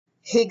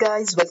Hey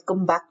guys,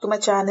 welcome back to my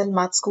channel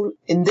Math School.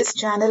 In this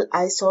channel,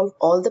 I solve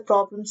all the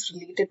problems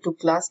related to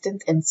class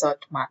 10th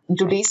Insert Math. In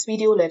today's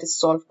video, let us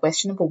solve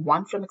question number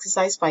 1 from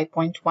exercise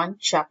 5.1,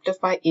 chapter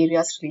 5,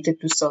 areas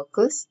related to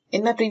circles.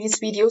 In my previous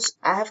videos,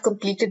 I have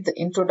completed the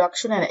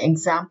introduction and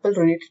example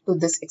related to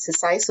this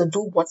exercise. So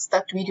do watch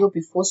that video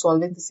before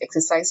solving this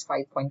exercise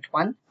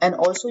 5.1. And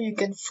also you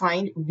can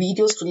find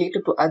videos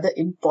related to other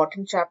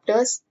important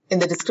chapters in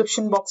the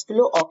description box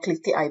below or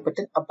click the I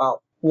button above.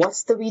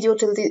 Watch the video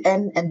till the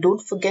end and don't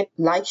forget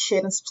like, share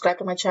and subscribe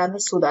to my channel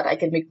so that I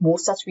can make more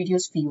such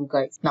videos for you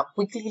guys. Now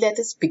quickly let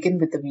us begin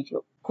with the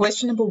video.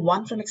 Question number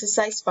 1 from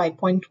exercise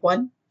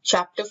 5.1,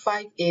 chapter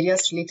 5,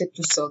 areas related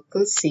to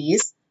circles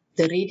says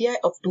the radii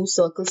of two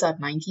circles are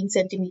 19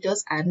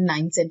 centimeters and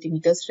 9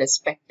 centimeters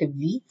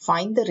respectively.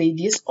 Find the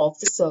radius of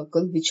the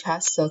circle which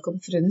has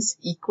circumference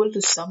equal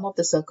to sum of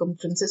the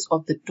circumferences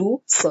of the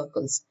two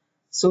circles.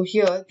 So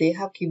here they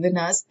have given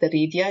us the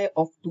radii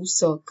of two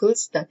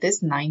circles, that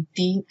is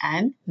 19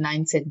 and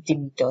 9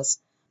 centimeters.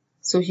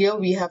 So here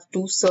we have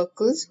two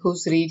circles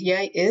whose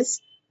radii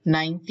is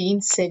 19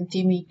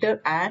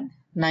 centimeter and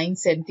 9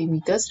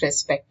 centimeters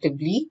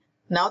respectively.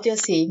 Now they are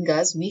saying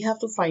us we have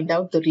to find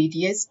out the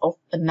radius of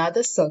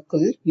another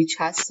circle which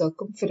has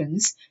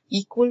circumference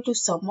equal to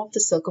sum of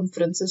the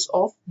circumferences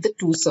of the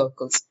two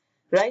circles.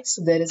 Right?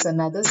 So there is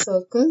another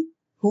circle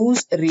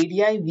whose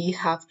radii we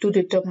have to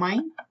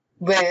determine,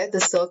 where the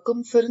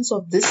circumference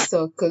of this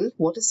circle,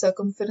 what is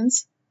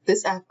circumference?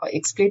 This I have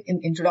explained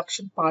in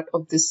introduction part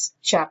of this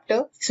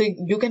chapter. So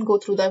you can go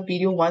through that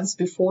video once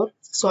before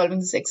solving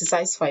this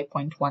exercise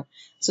 5.1.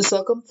 So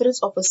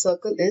circumference of a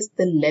circle is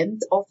the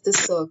length of the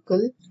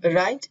circle,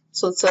 right?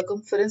 So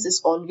circumference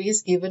is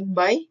always given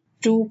by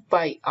 2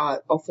 pi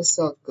r of a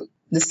circle.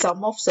 The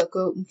sum of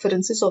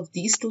circumferences of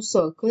these two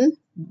circles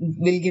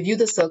will give you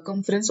the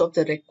circumference of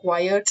the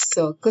required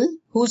circle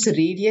whose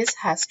radius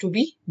has to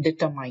be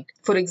determined.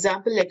 For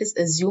example, let us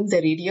assume the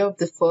radii of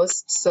the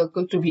first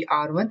circle to be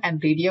r1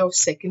 and radii of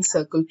second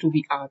circle to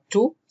be r2.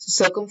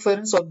 So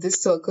circumference of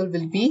this circle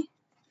will be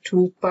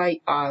 2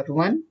 pi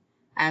r1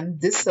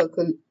 and this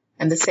circle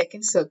and the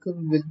second circle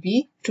will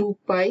be 2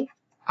 pi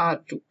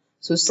r2.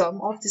 So sum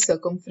of the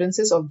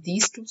circumferences of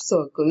these two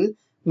circles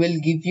will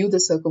give you the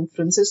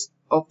circumferences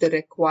of the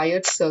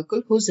required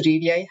circle whose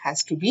radii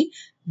has to be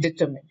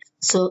determined.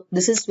 So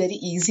this is very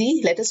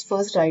easy. Let us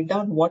first write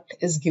down what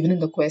is given in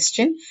the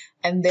question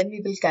and then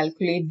we will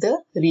calculate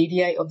the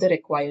radii of the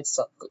required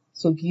circle.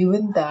 So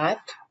given that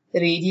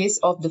radius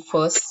of the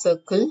first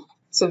circle,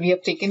 so we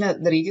have taken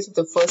the radius of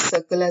the first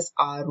circle as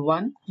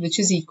r1 which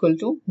is equal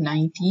to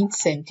 19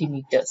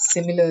 centimeters.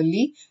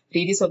 Similarly,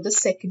 radius of the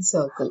second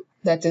circle,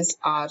 that is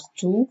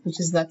r2, which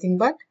is nothing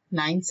but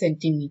 9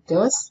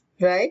 centimeters,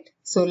 right?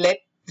 So let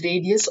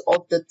radius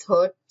of the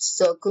third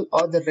circle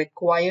or the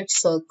required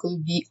circle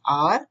be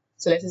r.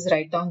 So let us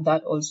write down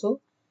that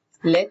also.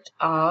 Let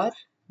r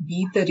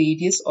be the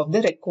radius of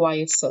the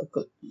required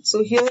circle.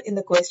 So here in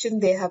the question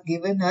they have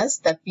given us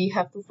that we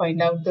have to find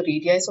out the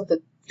radius of the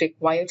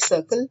required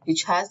circle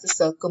which has the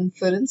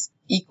circumference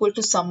equal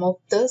to sum of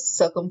the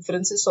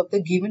circumferences of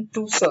the given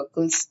two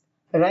circles.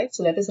 Right?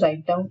 So let us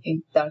write down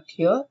in that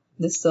here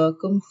the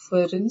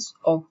circumference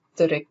of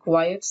the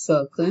required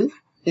circle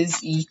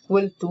is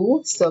equal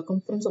to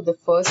circumference of the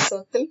first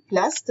circle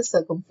plus the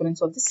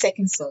circumference of the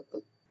second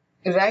circle.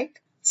 Right?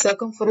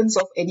 Circumference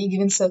of any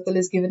given circle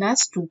is given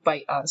as 2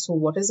 pi r. So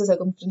what is the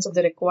circumference of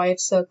the required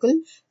circle?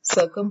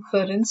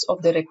 Circumference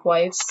of the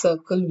required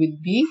circle will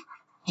be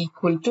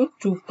equal to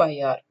 2 pi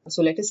r.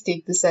 So let us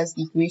take this as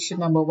equation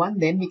number 1.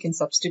 Then we can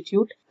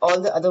substitute all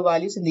the other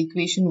values in the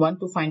equation 1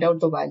 to find out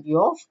the value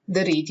of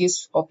the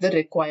radius of the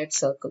required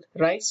circle.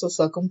 Right? So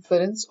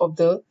circumference of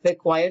the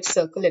required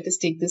circle, let us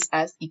take this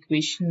as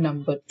equation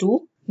number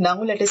 2.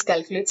 Now let us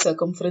calculate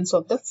circumference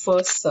of the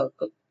first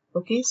circle.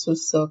 Okay, so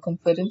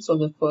circumference of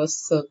the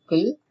first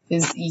circle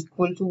is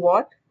equal to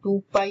what?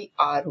 2 pi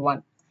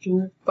r1.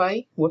 2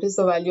 pi, what is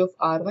the value of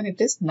r1?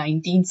 It is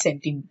 19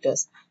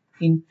 centimeters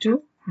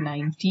into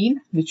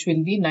 19, which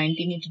will be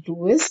 19 into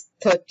 2 is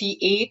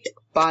 38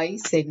 pi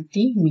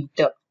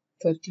centimeter.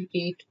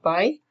 38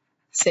 pi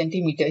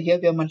centimeter. Here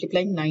we are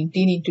multiplying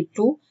 19 into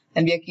 2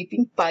 and we are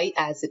keeping pi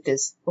as it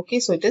is.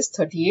 Okay, so it is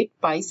 38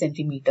 pi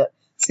centimeter.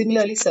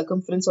 Similarly,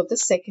 circumference of the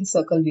second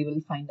circle we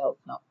will find out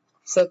now.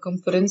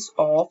 Circumference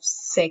of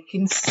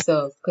second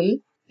circle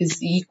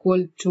is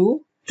equal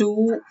to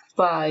 2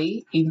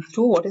 pi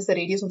into, what is the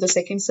radius of the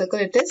second circle?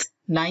 It is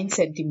 9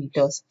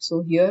 centimeters.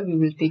 So here we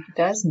will take it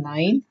as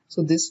 9.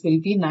 So this will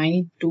be 9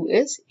 into 2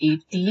 is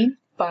 18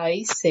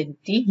 pi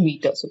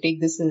centimeter. So take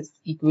this as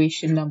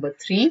equation number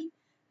 3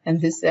 and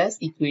this as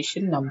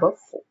equation number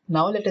 4.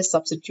 Now let us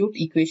substitute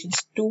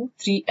equations 2,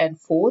 3 and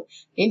 4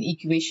 in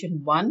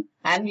equation 1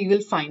 and we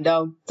will find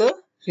out the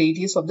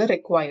radius of the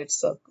required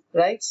circle.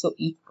 Right? So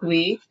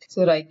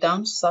write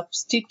down,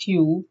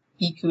 substitute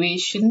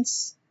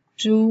equations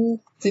 2,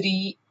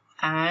 3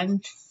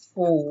 and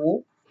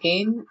 4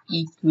 in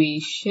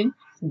equation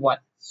 1.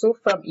 So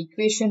from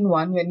equation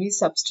 1, when we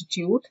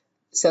substitute,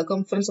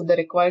 circumference of the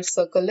required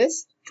circle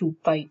is 2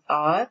 pi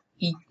r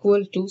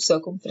equal to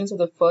circumference of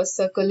the first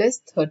circle is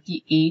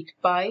 38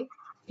 pi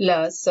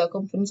plus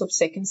circumference of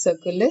second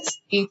circle is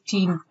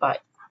 18 pi.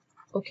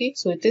 Okay,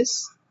 so it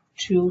is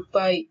 2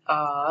 pi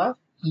r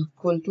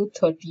equal to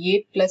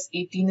 38 plus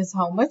 18 is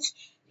how much?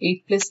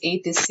 8 plus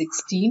 8 is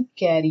 16,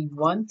 carry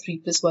 1, 3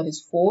 plus 1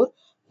 is 4,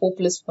 4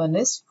 plus 1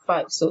 is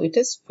 5. So it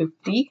is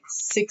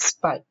 56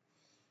 pi.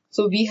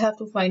 So we have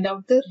to find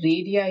out the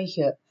radii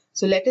here.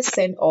 So let us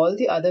send all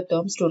the other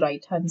terms to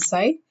right hand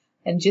side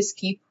and just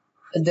keep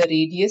the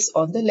radius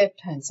on the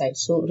left hand side.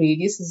 So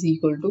radius is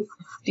equal to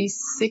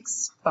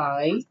 56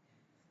 pi.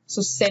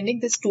 So sending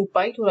this 2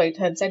 pi to right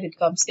hand side, it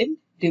comes in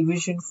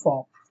division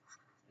form.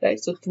 Right,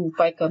 so 2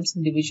 pi comes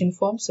in division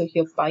form. So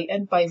here pi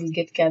and pi will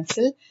get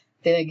cancelled.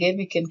 Then again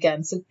we can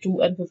cancel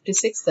 2 and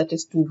 56, that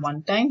is 2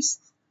 1 times.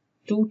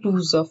 2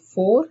 2s are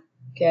 4,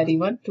 carry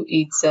 1, 2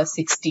 8s are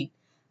 16.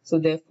 So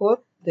therefore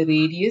the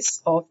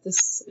radius of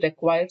this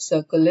required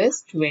circle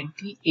is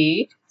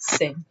 28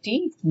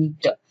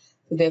 centimeter.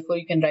 So therefore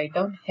you can write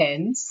down,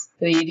 hence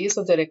radius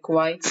of the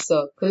required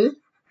circle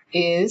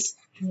is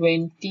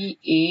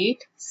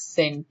 28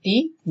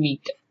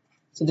 centimeter.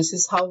 So this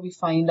is how we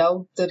find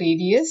out the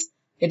radius.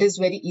 It is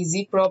very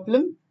easy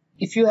problem.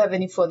 If you have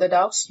any further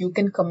doubts, you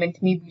can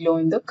comment me below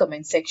in the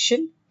comment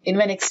section. In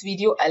my next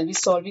video, I'll be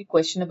solving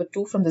question number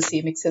 2 from the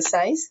same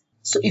exercise.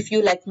 So if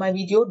you like my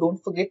video,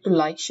 don't forget to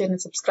like, share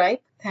and subscribe.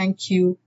 Thank you.